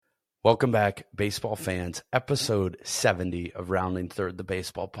Welcome back, baseball fans. Episode 70 of Rounding Third, the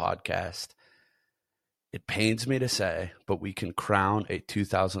baseball podcast. It pains me to say, but we can crown a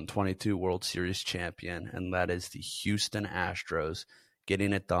 2022 World Series champion, and that is the Houston Astros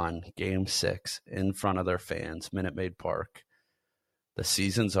getting it done, Game 6, in front of their fans, Minute Maid Park. The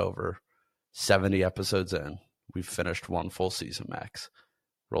season's over. 70 episodes in. We've finished one full season, Max.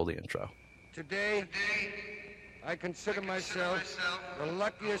 Roll the intro. Today, I consider myself the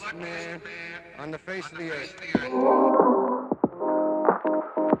luckiest man on the face of the earth.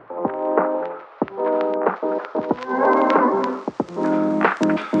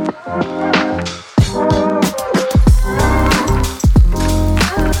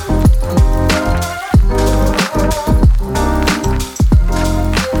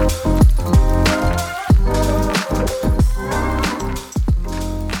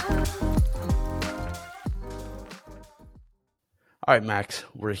 All right, Max,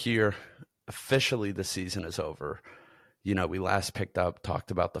 we're here. Officially, the season is over. You know, we last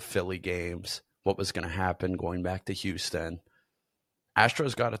talked about the Philly games, what was going to happen going back to Houston.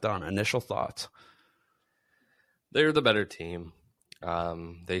 Astros got it done. Initial thoughts? They're the better team.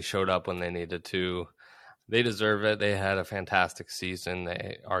 They showed up when they needed to. They deserve it. They had a fantastic season.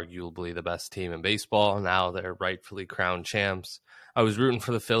 They arguably the best team in baseball. Now they're rightfully crowned champs. I was rooting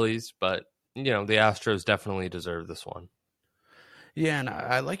for the Phillies, but, you know, the Astros definitely deserve this one. Yeah, and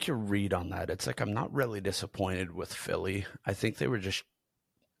I like your read on that. It's like I'm not really disappointed with Philly. I think they were just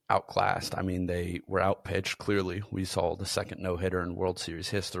outclassed. I mean, they were outpitched, clearly. We saw the second no-hitter in World Series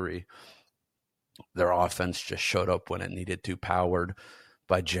history. Their offense just showed up when it needed to, powered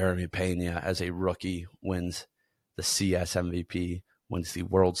by Jeremy Pena as a rookie, wins the CS MVP, wins the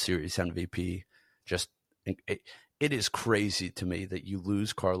World Series MVP. Just it is crazy to me that you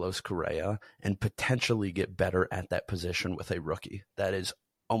lose Carlos Correa and potentially get better at that position with a rookie. That is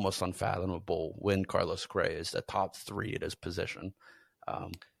almost unfathomable when Carlos Correa is the top 3 at his position.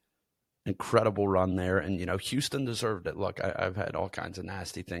 Incredible run there. And, you know, Houston deserved it. Look, I've had all kinds of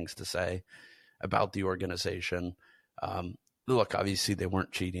nasty things to say about the organization. Look, obviously they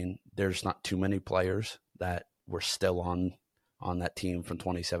weren't cheating. There's not too many players that were still on that team from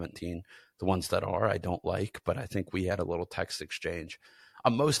 2017. The ones that are, I don't like, but I think we had a little text exchange.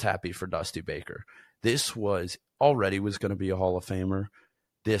 I'm most happy for Dusty Baker. This was going to be a Hall of Famer.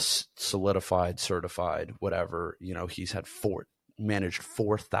 This solidified, certified, whatever. You know, he's had managed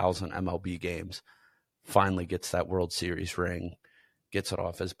 4,000 MLB games. Finally gets that World Series ring, gets it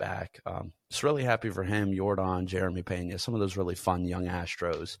off his back. Just really happy for him, Jordan, Jeremy Pena, some of those really fun young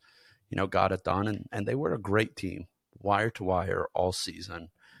Astros, you know, got it done. And they were a great team, wire to wire all season.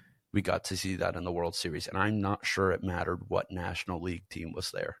 We got to see that in the World Series, and I'm not sure it mattered what National League team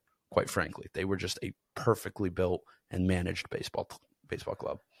was there, quite frankly. They were just a perfectly built and managed baseball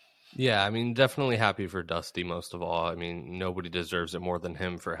club. Yeah, I mean, definitely happy for Dusty most of all. I mean, nobody deserves it more than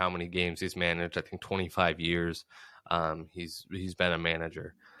him for how many games he's managed. I think 25 years he's been a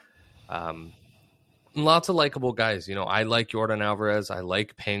manager. Lots of likable guys. You know, I like Jordan Alvarez. I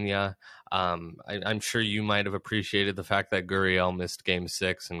like Pena. I'm sure you might have appreciated the fact that Gurriel missed Game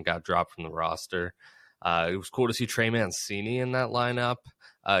 6 and got dropped from the roster. It was cool to see Trey Mancini in that lineup,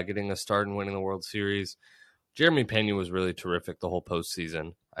 getting a start and winning the World Series. Jeremy Pena was really terrific the whole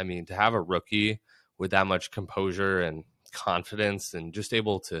postseason. I mean, to have a rookie with that much composure and confidence and just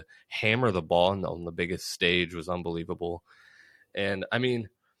able to hammer the ball on the biggest stage was unbelievable. And, I mean,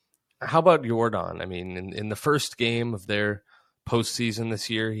 how about Jordan? I mean, in the first game of their postseason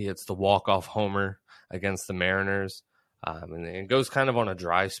this year, he hits the walk-off homer against the Mariners. And it goes kind of on a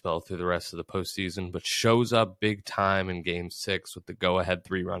dry spell through the rest of the postseason, but shows up big time in Game 6 with the go-ahead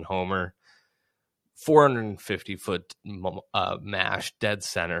 3-run homer. 450-foot mash, dead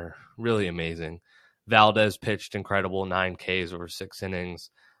center. Really amazing. Valdez pitched incredible 9 Ks over 6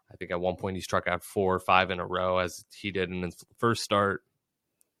 innings. I think at one point he struck out 4 or 5 in a row as he did in his first start.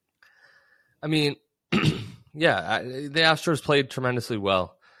 I mean, yeah, the Astros played tremendously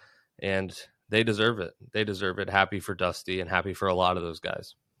well, and they deserve it. They deserve it. Happy for Dusty and happy for a lot of those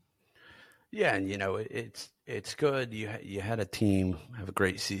guys. Yeah, and, you know, it's good. You had a team have a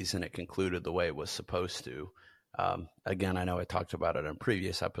great season. It concluded the way it was supposed to. Again, I know I talked about it in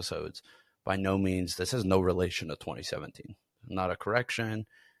previous episodes. By no means, this has no relation to 2017. Not a correction,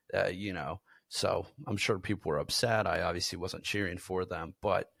 you know. So I'm sure people were upset. I obviously wasn't cheering for them,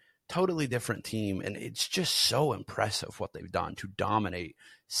 but totally different team, and it's just so impressive what they've done to dominate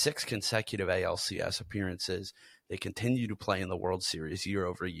 6 consecutive ALCS appearances. They continue to play in the World Series year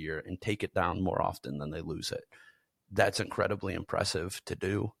over year and take it down more often than they lose it. That's incredibly impressive to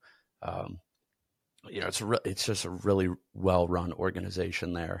do. You know, it's just a really well-run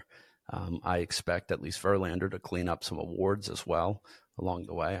organization there. I expect at least Verlander to clean up some awards as well along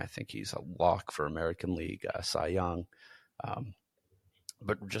the way. I think he's a lock for American League Cy Young.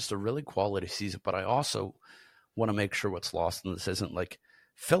 But just a really quality season. But I also want to make sure what's lost in this isn't like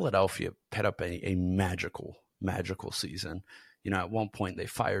Philadelphia put up a magical season. At one point they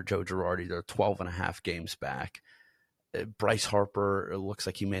fired Joe Girardi. They're 12 and a half games back. Bryce Harper, it looks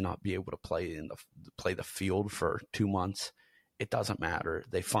like he may not be able to play the field for 2 months. It doesn't matter.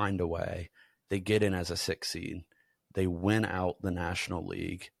 They find a way. They get in as a 6 seed. They win out the National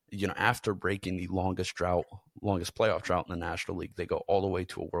League. After breaking the longest playoff drought in the National League, they go all the way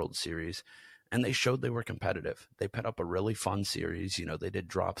to a World Series, and they showed they were competitive. They put up a really fun series. They did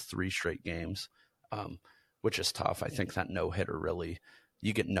drop 3 straight games, which is tough. I think that no-hitter really,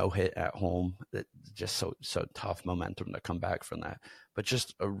 you get no-hit at home. That just so tough momentum to come back from that. But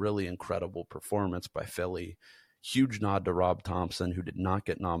just a really incredible performance by Philly. Huge nod to Rob Thompson, who did not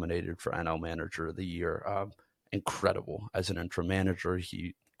get nominated for NL Manager of the Year. Incredible as an interim manager.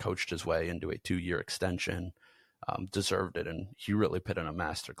 He coached his way into a 2-year extension, deserved it, and he really put in a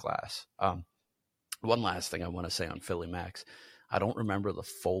masterclass. One last thing I want to say on Philly Max. I don't remember the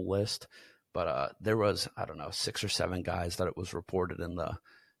full list, but there was, 6 or 7 guys that it was reported in the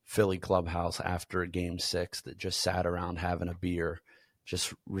Philly clubhouse after Game 6 that just sat around having a beer,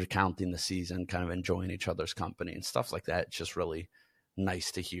 just recounting the season, kind of enjoying each other's company and stuff like that. It's just really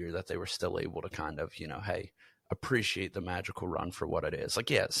nice to hear that they were still able to kind of, hey, appreciate the magical run for what it is. Like,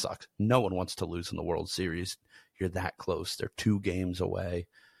 yeah, it sucks. No one wants to lose in the World Series. You're that close. They're 2 games away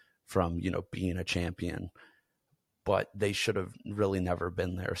from, being a champion. But they should have really never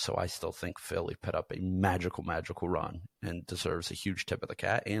been there. So I still think Philly put up a magical run and deserves a huge tip of the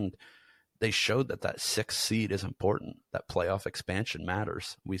cap. And they showed that 6th seed is important. That playoff expansion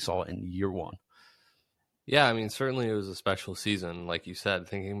matters. We saw it in year 1. Yeah, I mean, certainly it was a special season. Like you said,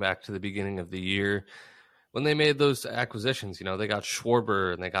 thinking back to the beginning of the year, when they made those acquisitions, they got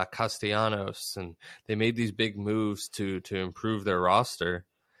Schwarber and they got Castellanos, and they made these big moves to improve their roster.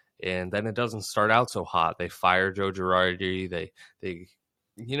 And then it doesn't start out so hot. They fire Joe Girardi. They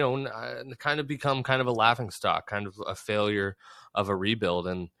kind of become kind of a laughingstock, kind of a failure of a rebuild.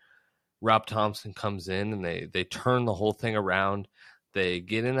 And Rob Thompson comes in and they turn the whole thing around. They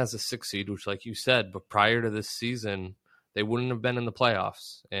get in as a 6 seed, which, like you said, but prior to this season, they wouldn't have been in the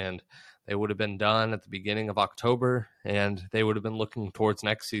playoffs. And they would have been done at the beginning of October, and they would have been looking towards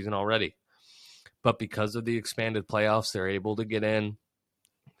next season already. But because of the expanded playoffs, they're able to get in.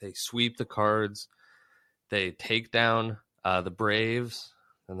 They sweep the Cards. They take down the Braves,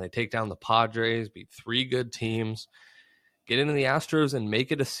 and they take down the Padres, beat 3 good teams, get into the Astros, and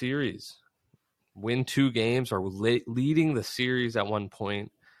make it a series. Win 2 games, or leading the series at one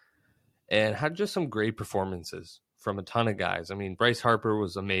point, and had just some great performances from a ton of guys. I mean, Bryce Harper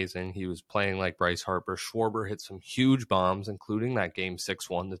was amazing. He was playing like Bryce Harper. Schwarber hit some huge bombs, including that Game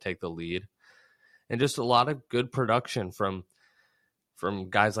 6-1 to take the lead. And just a lot of good production from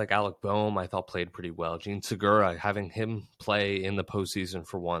guys like Alec Boehm, I thought played pretty well. Gene Segura, having him play in the postseason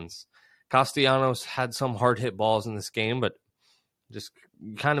for once. Castellanos had some hard-hit balls in this game, but just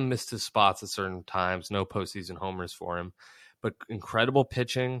kind of missed his spots at certain times. No postseason homers for him. But incredible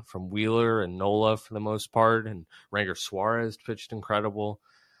pitching from Wheeler and Nola for the most part, and Ranger Suarez pitched incredible.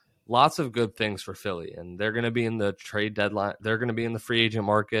 Lots of good things for Philly, and they're going to be in the trade deadline. They're going to be in the free agent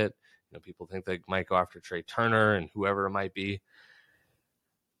market. People think they might go after Trey Turner and whoever it might be.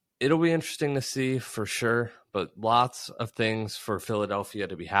 It'll be interesting to see for sure, but lots of things for Philadelphia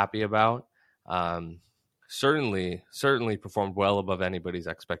to be happy about. Certainly performed well above anybody's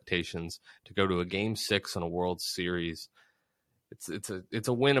expectations to go to a Game 6 in a World Series. It's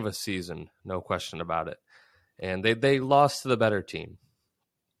a win of a season, no question about it. And they lost to the better team.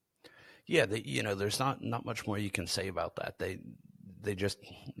 Yeah, there's not much more you can say about that. They just,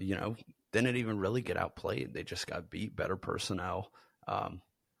 didn't even really get outplayed. They just got beat, better personnel.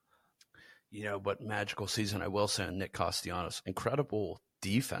 But magical season, I will say, on Nick Castellanos. Incredible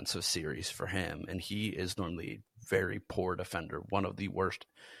defensive series for him, and he is normally a very poor defender, one of the worst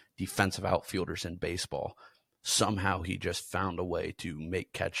defensive outfielders in baseball. Somehow he just found a way to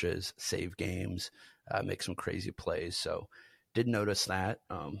make catches, save games, make some crazy plays. So did notice that.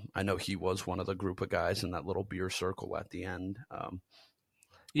 I know he was one of the group of guys in that little beer circle at the end.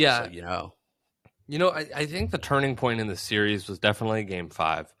 Yeah. So, I think the turning point in the series was definitely Game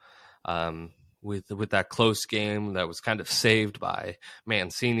 5. With that close game that was kind of saved by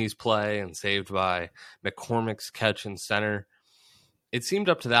Mancini's play and saved by McCormick's catch in center. It seemed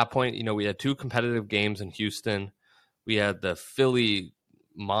up to that point, we had 2 competitive games in Houston. We had the Philly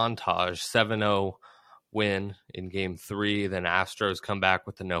montage 7-0 win in game 3. Then Astros come back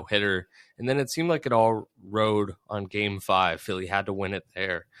with the no-hitter. And then it seemed like it all rode on game 5. Philly had to win it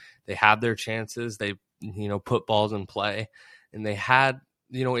there. They had their chances. They, put balls in play. And they had,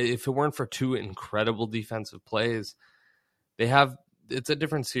 if it weren't for 2 incredible defensive plays, it's a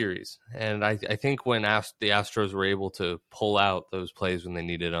different series. And I think when the Astros were able to pull out those plays when they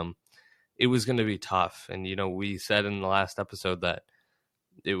needed them, it was going to be tough. And, we said in the last episode that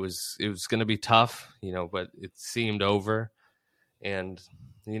it was going to be tough, but it seemed over. And,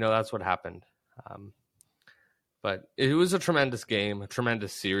 that's what happened. But it was a tremendous game, a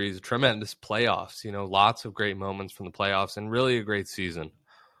tremendous series, a tremendous playoffs, lots of great moments from the playoffs, and really a great season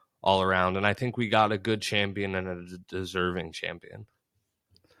all around. And I think we got a good champion and a deserving champion.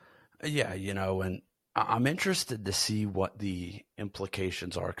 Yeah, and I'm interested to see what the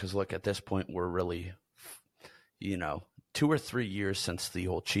implications are, because look, at this point, we're really, 2 or 3 years since the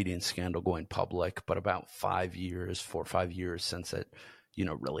whole cheating scandal going public, but about 4 or 5 years since it,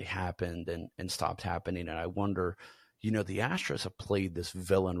 really happened and stopped happening. And I wonder, the Astros have played this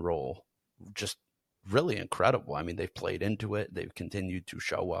villain role just really incredible. I mean, they've played into it. They've continued to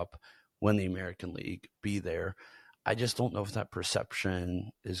show up, win the American League, be there. I just don't know if that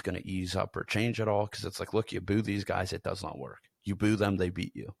perception is going to ease up or change at all, because it's like, look, you boo these guys, it does not work. You boo them, they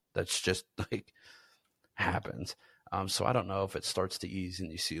beat you. That's just like happens. So I don't know if it starts to ease and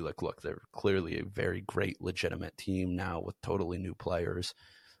you see like, look, they're clearly a very great, legitimate team now with totally new players.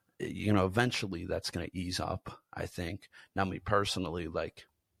 Eventually that's going to ease up, I think. Now, me personally, like,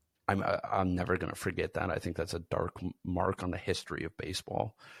 I'm never going to forget that. I think that's a dark mark on the history of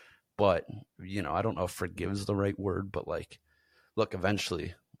baseball. But, I don't know if forgive is the right word, but like, look,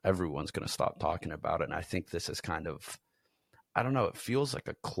 eventually everyone's going to stop talking about it. And I think this is kind of, I don't know, it feels like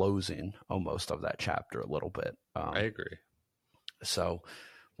a closing almost of that chapter a little bit. I agree. So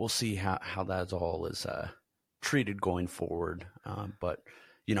we'll see how that all is treated going forward. But,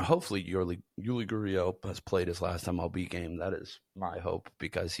 hopefully Yuli Gurriel has played his last MLB game. That is my hope,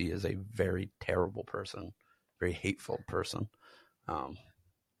 because he is a very terrible person, very hateful person.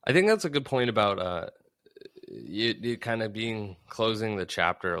 I think that's a good point about you kind of closing the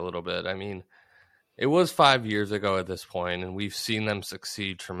chapter a little bit. I mean, it was 5 years ago at this point, and we've seen them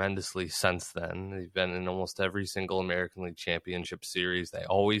succeed tremendously since then. They've been in almost every single American League Championship series. They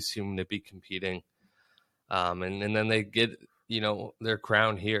always seem to be competing. And then they get, their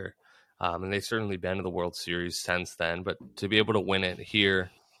crown here. And they've certainly been to the World Series since then. But to be able to win it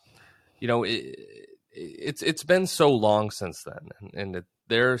here, it's been so long since then. And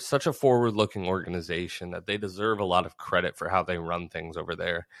they're such a forward-looking organization that they deserve a lot of credit for how they run things over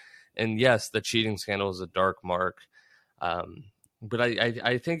there. And yes, the cheating scandal is a dark mark. But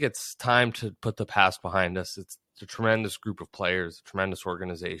I think it's time to put the past behind us. It's a tremendous group of players, a tremendous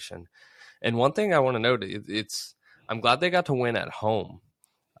organization. And one thing I want to note, I'm glad they got to win at home.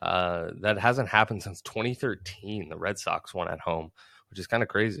 That hasn't happened since 2013. The Red Sox won at home, which is kind of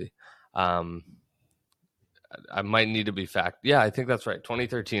crazy. I might need to be Yeah, I think that's right.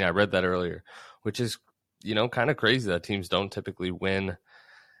 2013. I read that earlier, which is, kind of crazy that teams don't typically win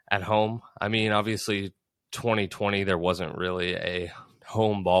at home. I mean, obviously 2020, there wasn't really a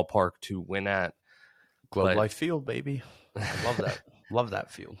home ballpark to win at. Globe Life Field, baby. I love that. Love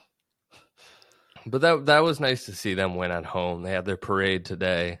that field. But that was nice to see them win at home. They had their parade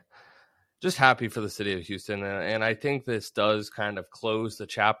today. Just happy for the city of Houston. And I think this does kind of close the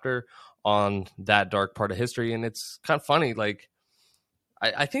chapter on that dark part of history. And it's kind of funny. Like,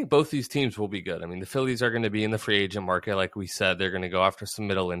 I think both these teams will be good. I mean, the Phillies are going to be in the free agent market. Like we said, they're going to go after some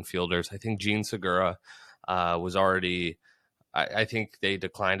middle infielders. I think Gene Segura was already, I think they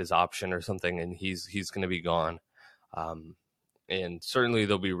declined his option or something, and he's going to be gone. And certainly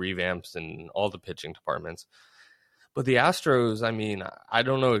there'll be revamps in all the pitching departments. But the Astros, I mean, I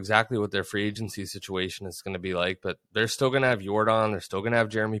don't know exactly what their free agency situation is going to be like, but they're still going to have Jordan. They're still going to have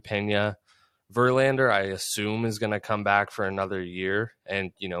Jeremy Pena. Verlander, I assume, is going to come back for another year.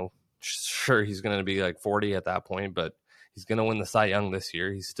 And, sure, he's going to be like 40 at that point, but he's going to win the Cy Young this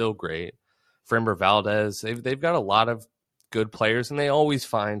year. He's still great. Framber Valdez, they've got a lot of good players, and they always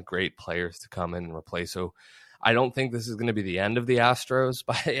find great players to come in and replace. So I don't think this is going to be the end of the Astros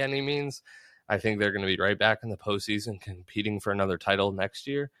by any means. I think they're going to be right back in the postseason competing for another title next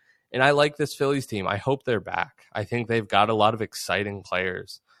year. And I like this Phillies team. I hope they're back. I think they've got a lot of exciting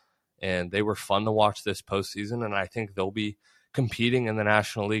players, and they were fun to watch this postseason. And I think they'll be competing in the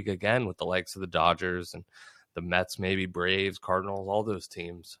National League again with the likes of the Dodgers and the Mets, maybe Braves, Cardinals, all those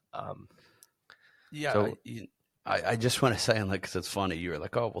teams. I just want to say, because it's funny, you were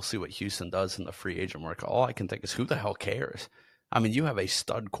like, oh, we'll see what Houston does in the free agent market. All I can think is, who the hell cares? I mean, you have a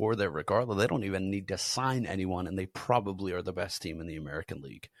stud core there regardless. They don't even need to sign anyone, and they probably are the best team in the American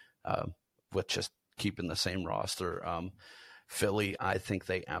League with just keeping the same roster. Philly, I think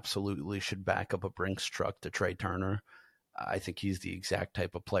they absolutely should back up a Brinks truck to Trey Turner. I think he's the exact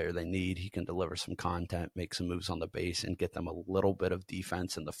type of player they need. He can deliver some content, make some moves on the base, and get them a little bit of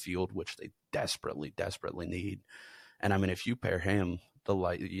defense in the field, which they desperately, desperately need. And I mean, if you pair him,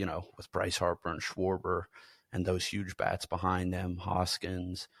 with Bryce Harper and Schwarber and those huge bats behind them,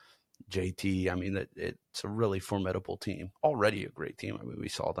 Hoskins, JT, I mean, it's a really formidable team. Already a great team. I mean, we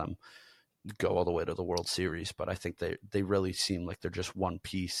saw them go all the way to the World Series, but I think they really seem like they're just one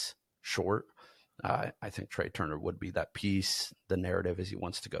piece short. I think Trey Turner would be that piece. The narrative is he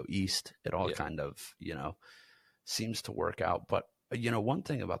wants to go east. It all kind of, seems to work out. But, one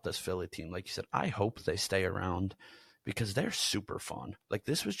thing about this Philly team, like you said, I hope they stay around because they're super fun. Like,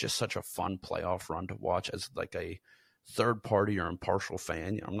 this was just such a fun playoff run to watch as like a third party or impartial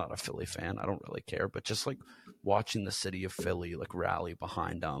fan. I'm not a Philly fan. I don't really care. But just like watching the city of Philly like rally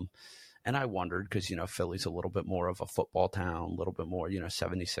behind them. And I wondered because, Philly's a little bit more of a football town, a little bit more,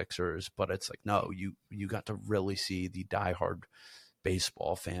 76ers. But it's like, no, you got to really see the diehard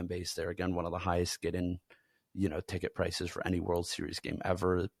baseball fan base there. Again, one of the highest get-in, ticket prices for any World Series game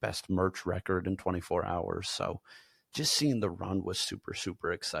ever. Best merch record in 24 hours. So just seeing the run was super,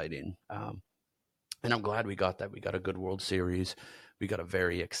 super exciting. And I'm glad we got that. We got a good World Series. We got a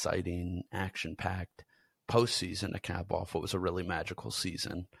very exciting, action-packed postseason to cap off what was a really magical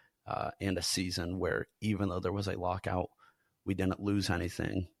season. And a season where even though there was a lockout, we didn't lose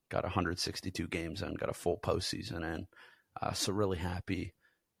anything, got 162 games in, got a full postseason in. So really happy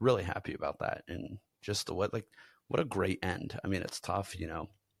about that. And just what a great end. I mean, it's tough,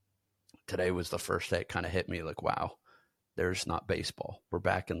 Today was the first day it kind of hit me like, wow, there's not baseball. We're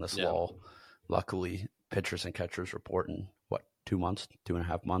back in this lull. Luckily, pitchers and catchers reporting,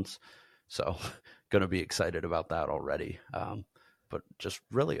 2.5 months. So going to be excited about that already. But just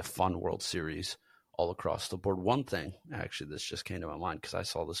really a fun World Series all across the board. One thing, actually, this just came to my mind because I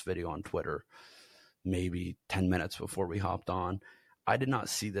saw this video on Twitter maybe 10 minutes before we hopped on. I did not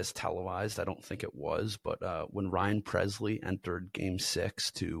see this televised. I don't think it was. But when Ryan Presley entered Game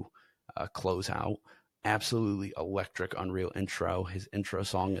 6 to close out, absolutely electric, unreal intro. His intro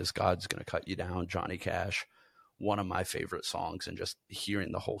song is God's Gonna Cut You Down, Johnny Cash. One of my favorite songs. And just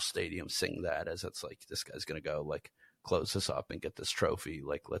hearing the whole stadium sing that as it's like, this guy's going to go like, close this up and get this trophy.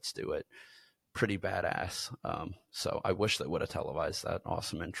 Like, let's do it. Pretty badass. So I wish they would have televised that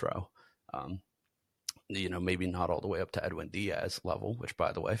awesome intro. Maybe not all the way up to Edwin Diaz level, which,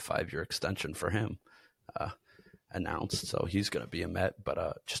 by the way, 5-year extension for him announced. So he's going to be a Met,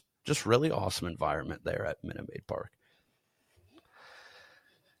 but just really awesome environment there at Minute Maid Park.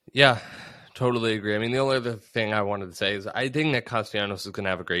 Yeah, totally agree. I mean, the only other thing I wanted to say is I think that Castellanos is going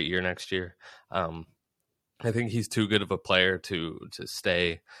to have a great year next year. I think he's too good of a player to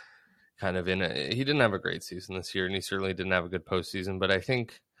stay kind of in it. He didn't have a great season this year, and he certainly didn't have a good postseason. But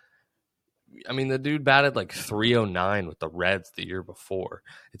the dude batted like 309 with the Reds the year before.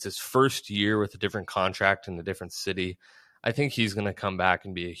 It's his first year with a different contract in a different city. I think he's going to come back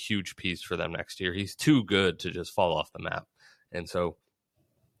and be a huge piece for them next year. He's too good to just fall off the map. And so,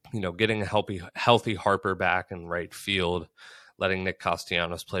 getting a healthy Harper back in right field, letting Nick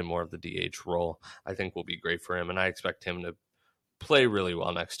Castellanos play more of the DH role, I think will be great for him. And I expect him to play really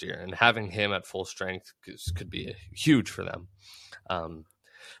well next year. And having him at full strength could be huge for them.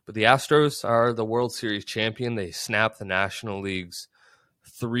 But the Astros are the World Series champion. They snapped the National League's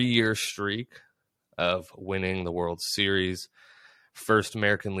 3-year streak of winning the World Series. First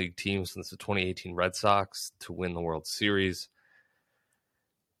American League team since the 2018 Red Sox to win the World Series.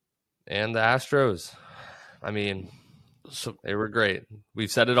 And the Astros, so they were great.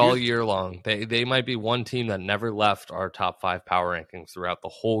 We've said it all year long. They might be one team that never left our top 5 power rankings throughout the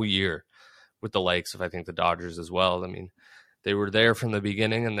whole year, with the likes of, I think, the Dodgers as well. They were there from the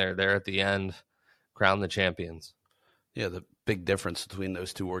beginning, and they're there at the end, crowned the champions. Yeah, the big difference between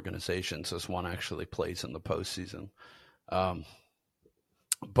those two organizations is one actually plays in the postseason.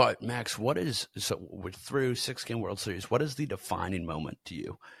 But, Max, we're through 6-game World Series. What is the defining moment to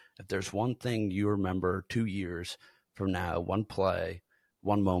you? If there's one thing you remember 2 years from now, one play,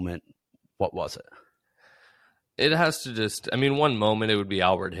 one moment, what was it? It has to one moment it would be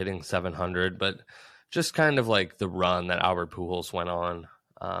Albert hitting 700, but just kind of like the run that Albert Pujols went on.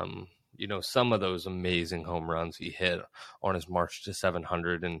 Some of those amazing home runs he hit on his march to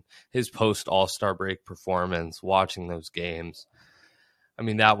 700 and his post All-Star break performance, watching those games.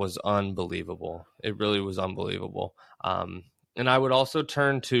 That was unbelievable. It really was unbelievable. And I would also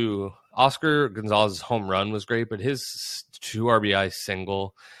turn to Oscar Gonzalez's home run was great, but his 2 RBI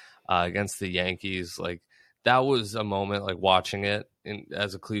single against the Yankees, like that was a moment, like watching it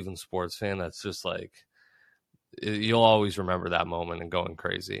as a Cleveland sports fan, that's just like, you'll always remember that moment and going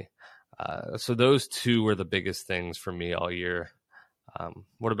crazy. So those 2 were the biggest things for me all year.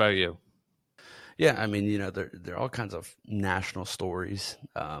 What about you? Yeah, I mean, there are all kinds of national stories,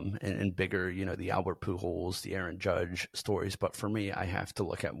 and bigger, the Albert Pujols, the Aaron Judge stories. But for me, I have to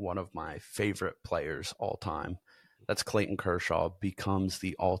look at one of my favorite players all time. That's Clayton Kershaw, becomes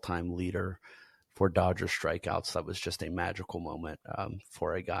the all-time leader for Dodger strikeouts. That was just a magical moment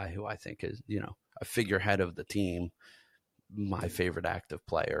for a guy who I think is, a figurehead of the team, my favorite active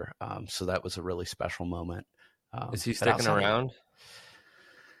player. So that was a really special moment. Is he sticking around?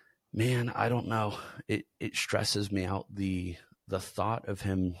 Man, I don't know. It stresses me out, the thought of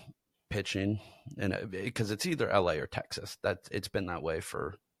him pitching, and because it's either LA or Texas. It's been that way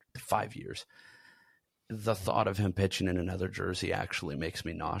for 5 years. The thought of him pitching in another jersey actually makes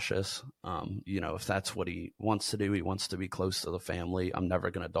me nauseous. If that's what he wants to do, he wants to be close to the family. I'm never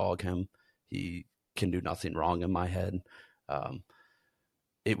going to dog him. He can do nothing wrong in my head.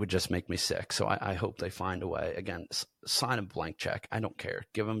 It would just make me sick. So I hope they find a way. Again, sign a blank check. I don't care.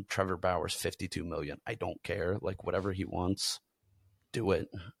 Give him Trevor Bauer's $52 million. I don't care. Like, whatever he wants, do it.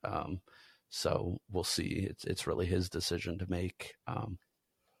 So we'll see. It's really his decision to make.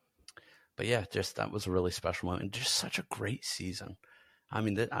 But yeah, just that was a really special moment. Just such a great season. I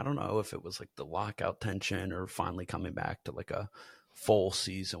mean, I don't know if it was like the lockout tension or finally coming back to like a full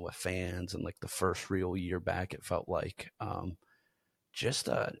season with fans and like the first real year back, it felt like. Just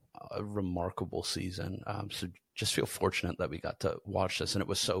a remarkable season. So just feel fortunate that we got to watch this. And it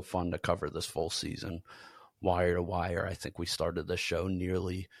was so fun to cover this full season, wire to wire. I think we started this show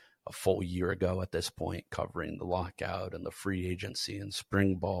nearly a full year ago at this point, covering the lockout and the free agency and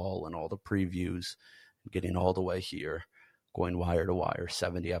spring ball and all the previews, getting all the way here, going wire to wire,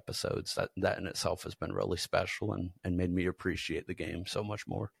 70 episodes. That in itself has been really special and made me appreciate the game so much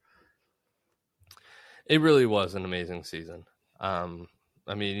more. It really was an amazing season.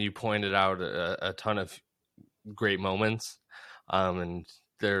 I mean, you pointed out a ton of great moments, and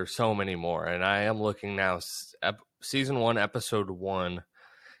there are so many more. And I am looking now. Season 1, episode 1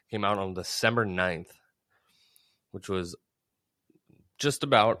 came out on December 9th, which was just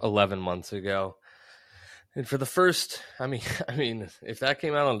about 11 months ago. And for the first, I mean, if that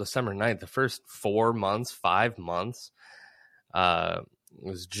came out on December 9th, the first 5 months,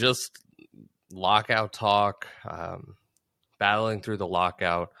 was just lockout talk, battling through the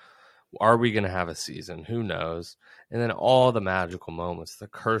lockout. Are we going to have a season? Who knows? And then all the magical moments, the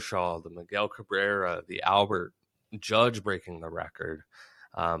Kershaw, the Miguel Cabrera, the Albert Judge breaking the record,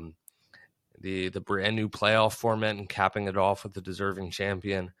 the brand new playoff format and capping it off with the deserving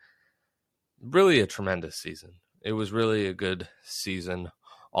champion. Really a tremendous season. It was really a good season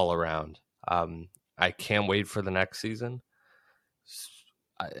all around. I can't wait for the next season.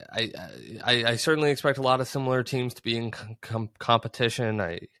 I certainly expect a lot of similar teams to be in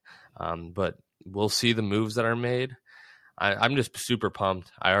competition. But we'll see the moves that are made. I'm just super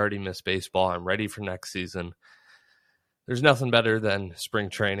pumped. I already miss baseball. I'm ready for next season. There's nothing better than spring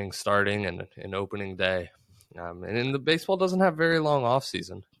training starting and opening day. And the baseball doesn't have very long off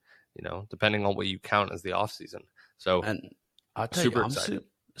season, depending on what you count as the off season. So, and I'll tell you, I'm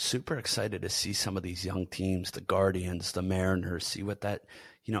super excited to see some of these young teams, the Guardians, the Mariners, see what that,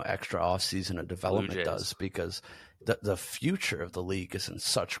 extra offseason of development does, because the future of the league is in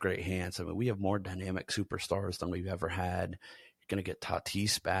such great hands. I mean, we have more dynamic superstars than we've ever had. You're going to get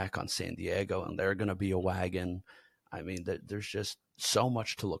Tatis back on San Diego, and they're going to be a wagon. I mean, there's just so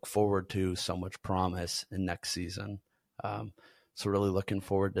much to look forward to, so much promise in next season. So really looking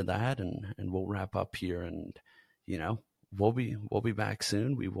forward to that, and we'll wrap up here, and, we'll be back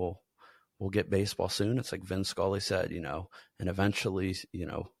soon. We'll get baseball soon. It's like Vin Scully said, and eventually,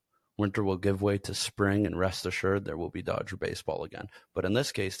 winter will give way to spring, and rest assured there will be Dodger baseball again. But in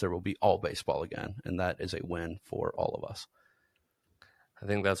this case, there will be all baseball again, and that is a win for all of us. I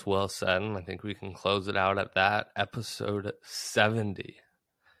think that's well said, and I think we can close it out at that. Episode 70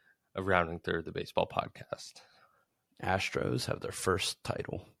 of Rounding Third, the baseball podcast. Astros have their first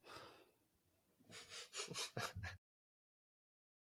title.